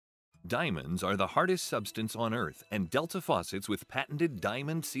Diamonds are the hardest substance on Earth, and Delta faucets with patented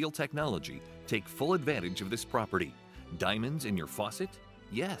diamond seal technology take full advantage of this property. Diamonds in your faucet?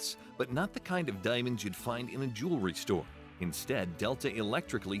 Yes, but not the kind of diamonds you'd find in a jewelry store. Instead, Delta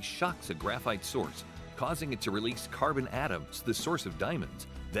electrically shocks a graphite source, causing it to release carbon atoms, the source of diamonds,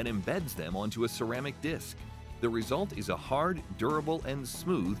 then embeds them onto a ceramic disc. The result is a hard, durable, and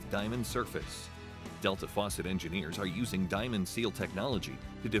smooth diamond surface. Delta faucet engineers are using diamond seal technology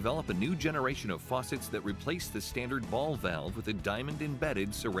to develop a new generation of faucets that replace the standard ball valve with a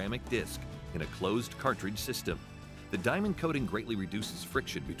diamond-embedded ceramic disc in a closed cartridge system. The diamond coating greatly reduces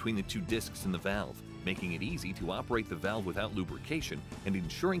friction between the two discs in the valve, making it easy to operate the valve without lubrication and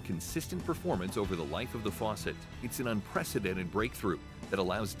ensuring consistent performance over the life of the faucet. It's an unprecedented breakthrough that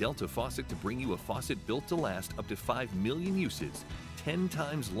allows Delta Faucet to bring you a faucet built to last up to 5 million uses, 10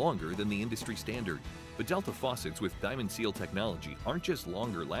 times longer than the industry standard. But Delta faucets with diamond seal technology aren't just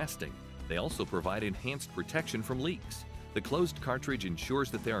longer lasting, they also provide enhanced protection from leaks. The closed cartridge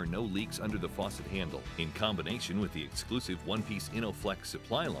ensures that there are no leaks under the faucet handle. In combination with the exclusive one-piece InnoFlex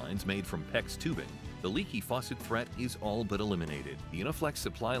supply lines made from PEX tubing, the leaky faucet threat is all but eliminated. The InnoFlex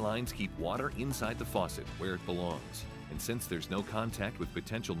supply lines keep water inside the faucet where it belongs. And since there's no contact with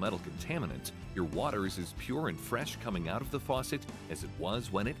potential metal contaminants, your water is as pure and fresh coming out of the faucet as it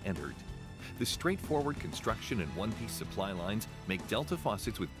was when it entered. The straightforward construction and one-piece supply lines make Delta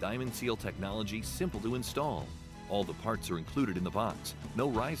faucets with diamond seal technology simple to install. All the parts are included in the box. No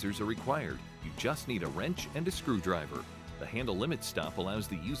risers are required. You just need a wrench and a screwdriver. The handle limit stop allows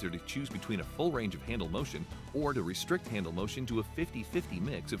the user to choose between a full range of handle motion or to restrict handle motion to a 50-50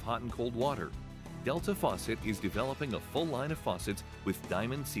 mix of hot and cold water. Delta Faucet is developing a full line of faucets with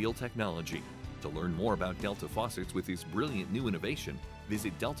diamond seal technology. To learn more about Delta Faucets with this brilliant new innovation,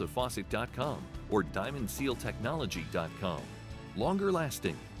 visit deltafaucet.com or diamondsealtechnology.com. Longer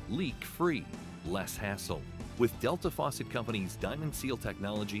lasting, leak-free, less hassle. With Delta Faucet Company's Diamond Seal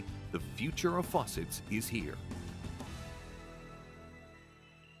technology, the future of faucets is here.